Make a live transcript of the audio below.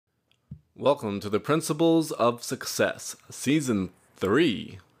Welcome to the Principles of Success, Season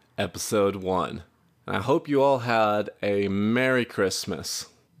 3, Episode 1. And I hope you all had a Merry Christmas.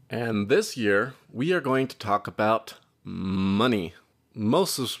 And this year, we are going to talk about money.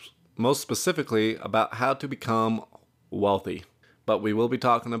 Most specifically, about how to become wealthy. But we will be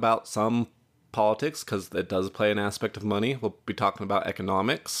talking about some politics, because it does play an aspect of money. We'll be talking about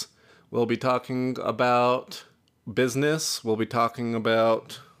economics. We'll be talking about business. We'll be talking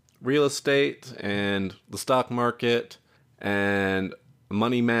about real estate and the stock market and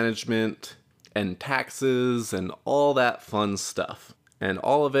money management and taxes and all that fun stuff. And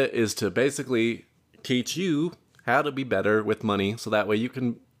all of it is to basically teach you how to be better with money so that way you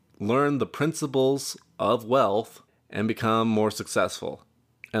can learn the principles of wealth and become more successful.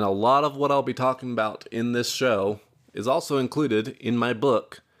 And a lot of what I'll be talking about in this show is also included in my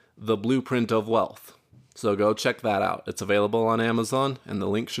book, The Blueprint of Wealth. So go check that out. It's available on Amazon, and the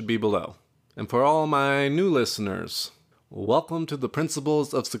link should be below. And for all my new listeners, welcome to the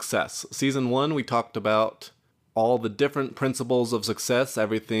Principles of Success. Season 1, we talked about all the different principles of success,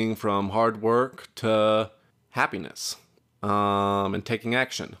 everything from hard work to happiness, and taking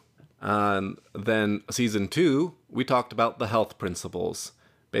action. And then Season 2, we talked about the health principles.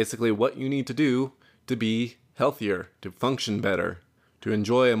 Basically what you need to do to be healthier, to function better, to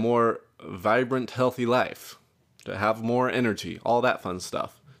enjoy a more vibrant, healthy life, to have more energy, all that fun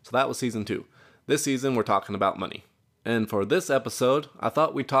stuff. So that was Season 2. This season, we're talking about money. And for this episode, I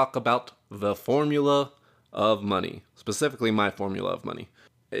thought we'd talk about the formula of money, specifically my formula of money.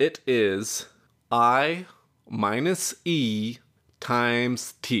 It is I minus E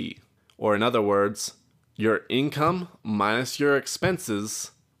times T. Or in other words, your income minus your expenses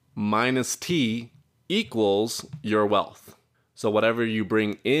minus T equals your wealth. So whatever you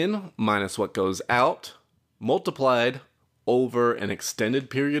bring in minus what goes out, multiplied over an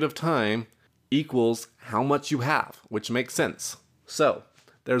extended period of time, equals how much you have, which makes sense. So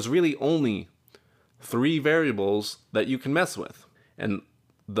there's really only 3 variables that you can mess with. And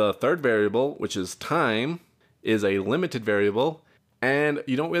the third variable, which is time, is a limited variable, and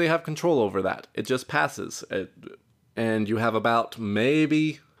you don't really have control over that. It just passes. And you have about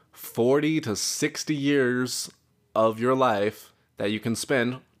maybe 40 to 60 years of your life that you can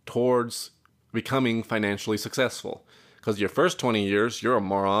spend towards becoming financially successful. Because your first 20 years, you're a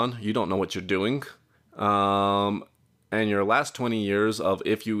moron. You don't know what you're doing. And your last 20 years of,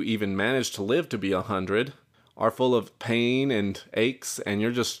 if you even manage to live to be 100, are full of pain and aches, and you're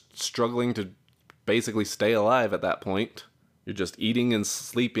just struggling to basically stay alive at that point. You're just eating and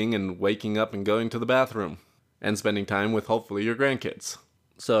sleeping and waking up and going to the bathroom and spending time with hopefully your grandkids.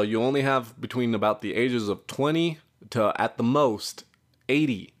 So you only have between about the ages of 20 to at the most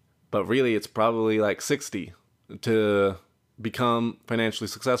 80, but really it's probably like 60 to become financially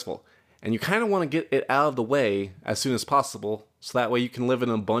successful. And you kind of want to get it out of the way as soon as possible so that way you can live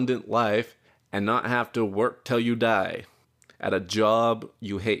an abundant life and not have to work till you die at a job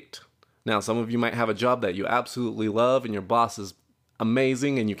you hate. Now, some of you might have a job that you absolutely love and your boss is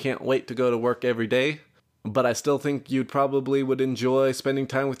amazing and you can't wait to go to work every day. But I still think you probably would enjoy spending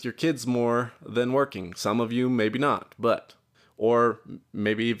time with your kids more than working. Some of you, maybe not, or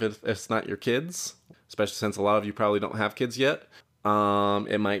maybe even if it's not your kids, especially since a lot of you probably don't have kids yet.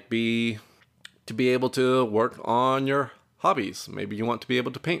 It might be to be able to work on your hobbies. Maybe you want to be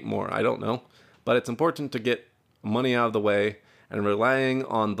able to paint more. I don't know. But it's important to get money out of the way, and relying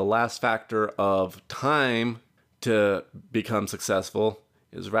on the last factor of time to become successful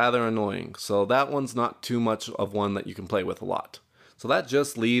is rather annoying. So that one's not too much of one that you can play with a lot. So that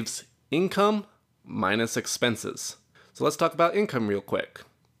just leaves income minus expenses. So let's talk about income real quick.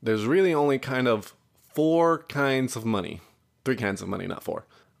 There's really only kind of 4 kinds of money. 3 kinds of money, not 4.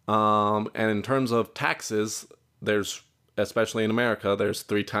 And in terms of taxes, there's, especially in America, there's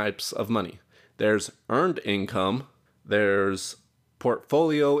 3 types of money. There's earned income, there's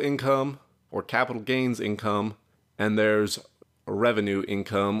portfolio income or capital gains income, and there's revenue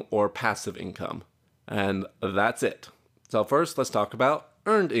income or passive income. And that's it. So first, let's talk about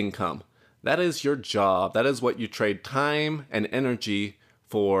earned income. That is your job. That is what you trade time and energy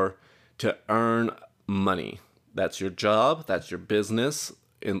for to earn money. That's your job. That's your business,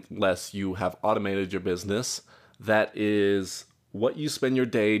 unless you have automated your business. That is what you spend your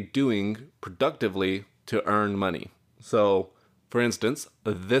day doing productively to earn money. So, for instance,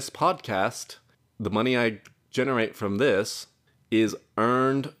 this podcast, the money I generate from this is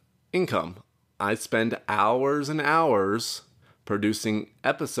earned income. I spend hours and hours producing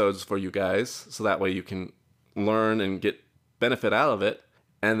episodes for you guys so that way you can learn and get benefit out of it,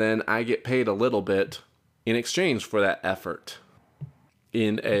 and then I get paid a little bit in exchange for that effort.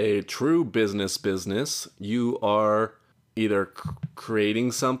 In a true business, you are either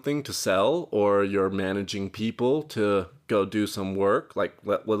creating something to sell or you're managing people to go do some work. Like,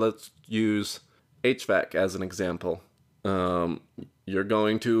 let's use HVAC as an example. You're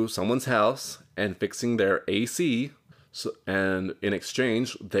going to someone's house and fixing their AC, and in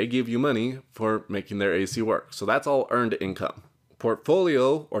exchange, they give you money for making their AC work. So that's all earned income.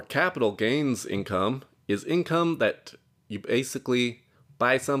 Portfolio or capital gains income is income that you basically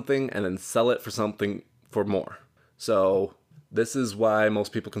buy something and then sell it for something for more. So this is why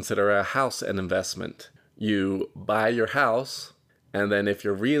most people consider a house an investment. You buy your house, and then if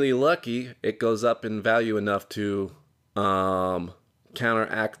you're really lucky, it goes up in value enough to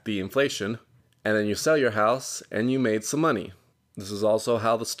counteract the inflation, and then you sell your house and you made some money. This is also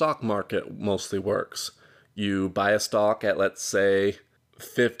how the stock market mostly works. You buy a stock at, let's say,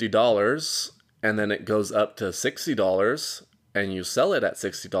 $50, and then it goes up to $60, and you sell it at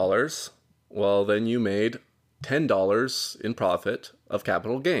 $60, well, then you made $10 in profit of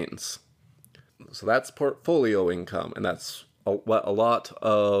capital gains. So that's portfolio income, and that's what a lot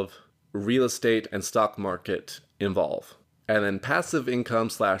of real estate and stock market involve. And then passive income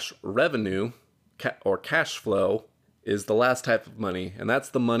 / revenue or cash flow is the last type of money, and that's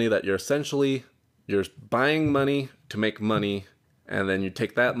the money that you're buying money to make money, and then you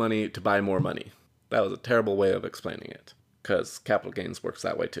take that money to buy more money. That was a terrible way of explaining it, because capital gains works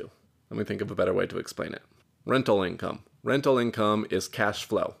that way too. Let me think of a better way to explain it. Rental income. Rental income is cash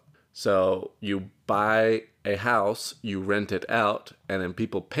flow. So you buy a house, you rent it out, and then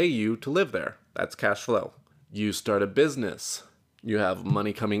people pay you to live there. That's cash flow. You start a business. You have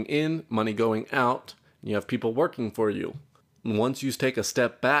money coming in, money going out, and you have people working for you. Once you take a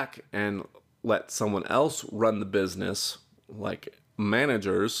step back and let someone else run the business, like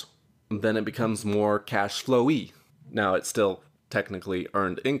managers, then it becomes more cash flowy. Now, it's still technically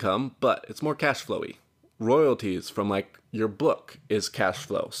earned income, but it's more cash flowy. Royalties from like your book is cash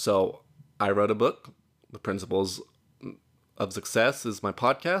flow. So I wrote a book. The Principles of Success is my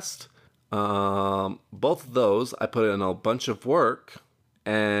podcast. Both of those, I put in a bunch of work.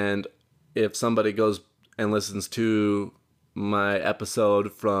 And if somebody goes and listens to my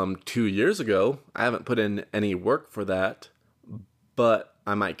episode from 2 years ago, I haven't put in any work for that, but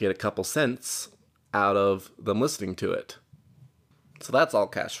I might get a couple cents out of them listening to it. So that's all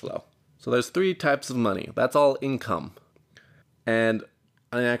cash flow. So there's 3 types of money. That's all income. And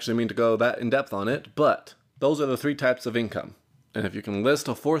I didn't actually mean to go that in depth on it, but those are the 3 types of income. And if you can list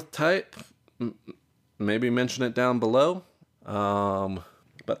a 4th type, maybe mention it down below.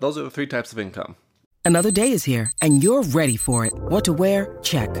 But those are the 3 types of income. Another day is here, and you're ready for it. What to wear?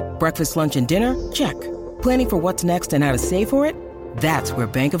 Check. Breakfast, lunch, and dinner? Check. Planning for what's next and how to save for it? That's where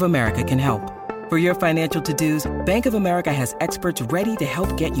Bank of America can help. For your financial to-dos, Bank of America has experts ready to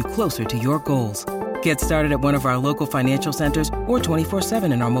help get you closer to your goals. Get started at one of our local financial centers or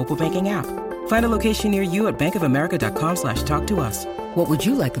 24/7 in our mobile banking app. Find a location near you at bankofamerica.com/talktous. What would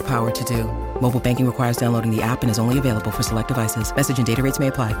you like the power to do? Mobile banking requires downloading the app and is only available for select devices. Message and data rates may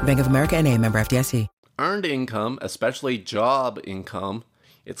apply. Bank of America N.A., member FDIC. Earned income, especially job income,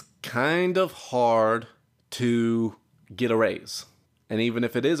 it's kind of hard to get a raise. And even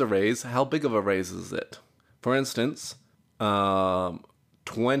if it is a raise, how big of a raise is it? For instance,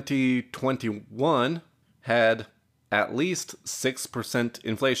 2021 had at least 6%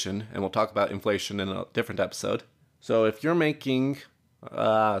 inflation, and we'll talk about inflation in a different episode. So if you're making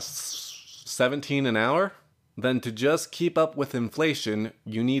 17 an hour, then to just keep up with inflation,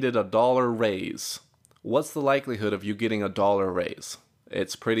 you needed a $1 raise. What's the likelihood of you getting a $1 raise?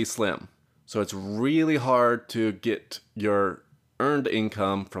 It's pretty slim. So it's really hard to get your earned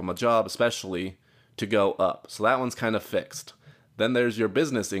income from a job especially to go up. So that one's kind of fixed. Then there's your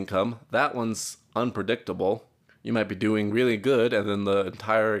business income. That one's unpredictable. You might be doing really good and then the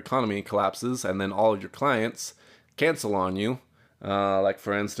entire economy collapses and then all of your clients cancel on you. Like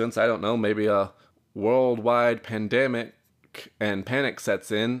for instance, I don't know, maybe a worldwide pandemic and panic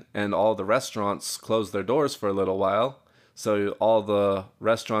sets in and all the restaurants close their doors for a little while. So all the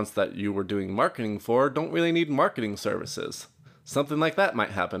restaurants that you were doing marketing for don't really need marketing services. Something like that might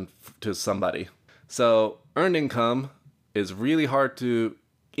happen to somebody. So earned income is really hard to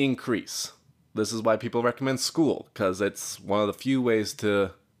increase. This is why people recommend school, because it's one of the few ways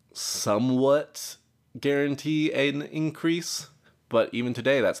to somewhat guarantee an increase. But even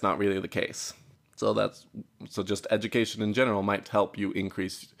today, that's not really the case. So just education in general might help you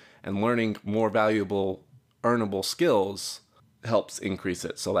increase, and learning more valuable, earnable skills helps increase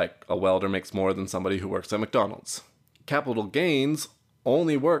it. So like a welder makes more than somebody who works at McDonald's. Capital gains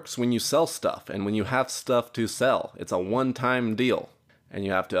only works when you sell stuff and when you have stuff to sell. It's a one-time deal. and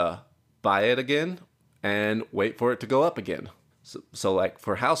you have to buy it again and wait for it to go up again. So like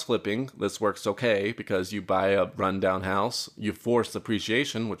for house flipping, this works okay because you buy a rundown house, you force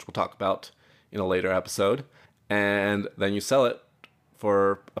appreciation, which we'll talk about in a later episode, and then you sell it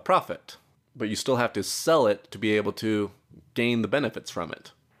for a profit. But you still have to sell it to be able to gain the benefits from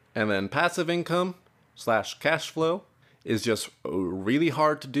it. And then passive income / cash flow is just really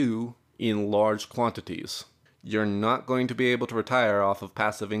hard to do in large quantities. You're not going to be able to retire off of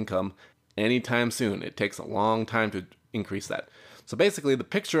passive income anytime soon. It takes a long time to increase that. So basically, the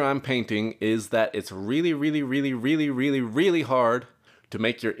picture I'm painting is that it's really, really, really, really, really, really hard to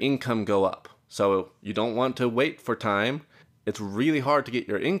make your income go up. So you don't want to wait for time. It's really hard to get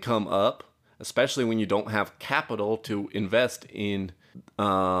your income up, especially when you don't have capital to invest in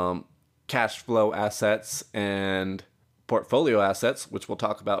cash flow assets and portfolio assets, which we'll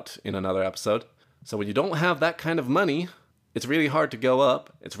talk about in another episode. So when you don't have that kind of money, it's really hard to go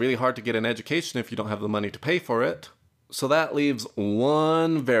up. It's really hard to get an education if you don't have the money to pay for it. So that leaves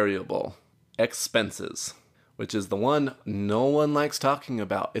one variable, expenses, which is the one no one likes talking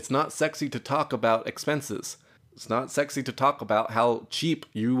about. It's not sexy to talk about expenses. It's not sexy to talk about how cheap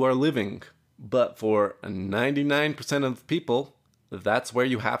you are living. But for 99% of people, that's where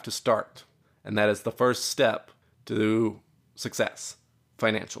you have to start. And that is the first step to success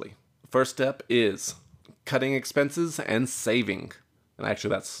financially. The first step is cutting expenses and saving. And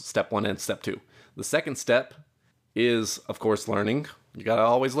actually, that's step 1 and step 2. The second step is, of course, learning. You gotta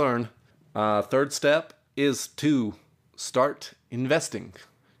always learn. Third step is to start investing.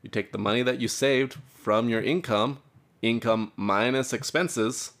 You take the money that you saved from your income minus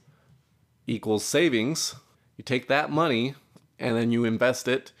expenses equals savings. You take that money and then you invest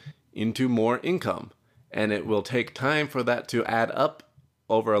it into more income. And it will take time for that to add up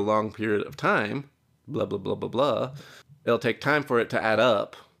over a long period of time. Blah, blah, blah, blah, blah. It'll take time for it to add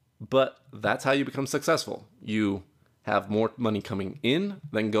up, but that's how you become successful. You have more money coming in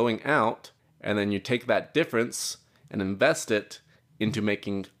than going out, and then you take that difference and invest it into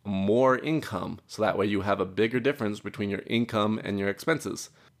making more income. So that way you have a bigger difference between your income and your expenses.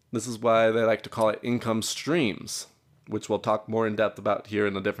 This is why they like to call it income streams, which we'll talk more in depth about here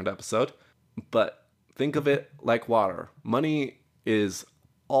in a different episode. But think of it like water. Money is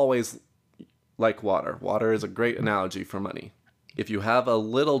always like water. Water is a great analogy for money. If you have a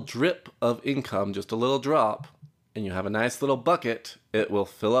little drip of income, just a little drop, and you have a nice little bucket, it will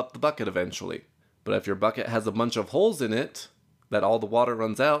fill up the bucket eventually. But if your bucket has a bunch of holes in it, that all the water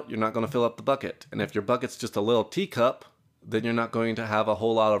runs out, you're not going to fill up the bucket. And if your bucket's just a little teacup, then you're not going to have a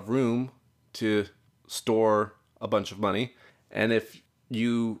whole lot of room to store a bunch of money. And if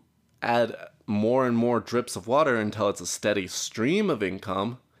you add more and more drips of water until it's a steady stream of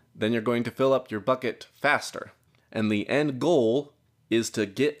income, then you're going to fill up your bucket faster. And the end goal is to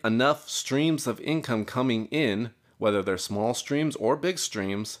get enough streams of income coming in, whether they're small streams or big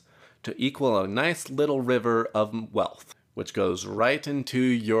streams, to equal a nice little river of wealth, which goes right into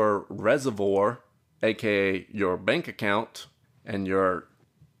your reservoir, aka your bank account and your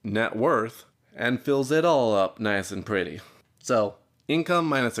net worth, and fills it all up nice and pretty. So, income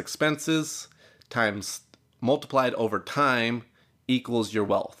minus expenses times multiplied over time equals your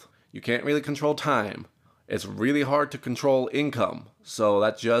wealth. You can't really control time. It's really hard to control income, so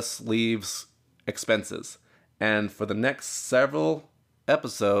that just leaves expenses. And for the next several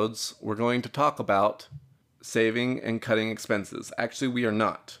episodes, we're going to talk about saving and cutting expenses. Actually, we are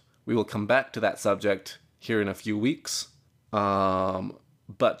not. We will come back to that subject here in a few weeks.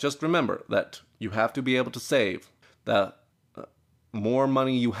 But just remember that you have to be able to save. The more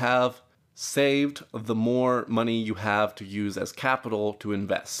money you have saved, the more money you have to use as capital to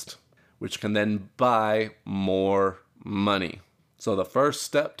invest, which can then buy more money. So the first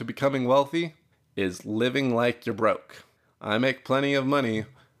step to becoming wealthy is living like you're broke. I make plenty of money,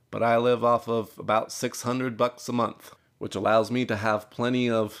 but I live off of about $600 a month, which allows me to have plenty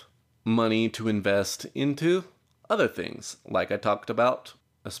of money to invest into other things, like I talked about,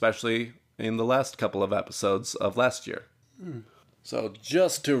 especially in the last couple of episodes of last year. So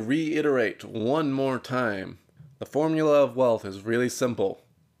just to reiterate one more time, the formula of wealth is really simple.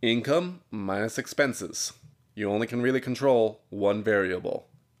 Income minus expenses. You only can really control one variable.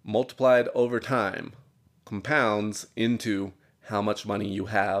 Multiplied over time compounds into how much money you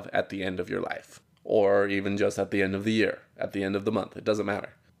have at the end of your life. Or even just at the end of the year, at the end of the month. It doesn't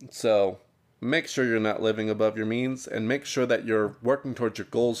matter. So make sure you're not living above your means, and make sure that you're working towards your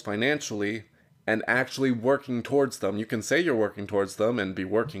goals financially and actually working towards them. You can say you're working towards them and be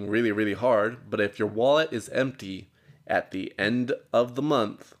working really, really hard, but if your wallet is empty at the end of the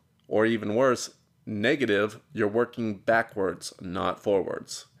month, or even worse, negative, you're working backwards, not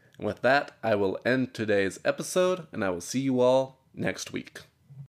forwards. And with that, I will end today's episode, and I will see you all next week.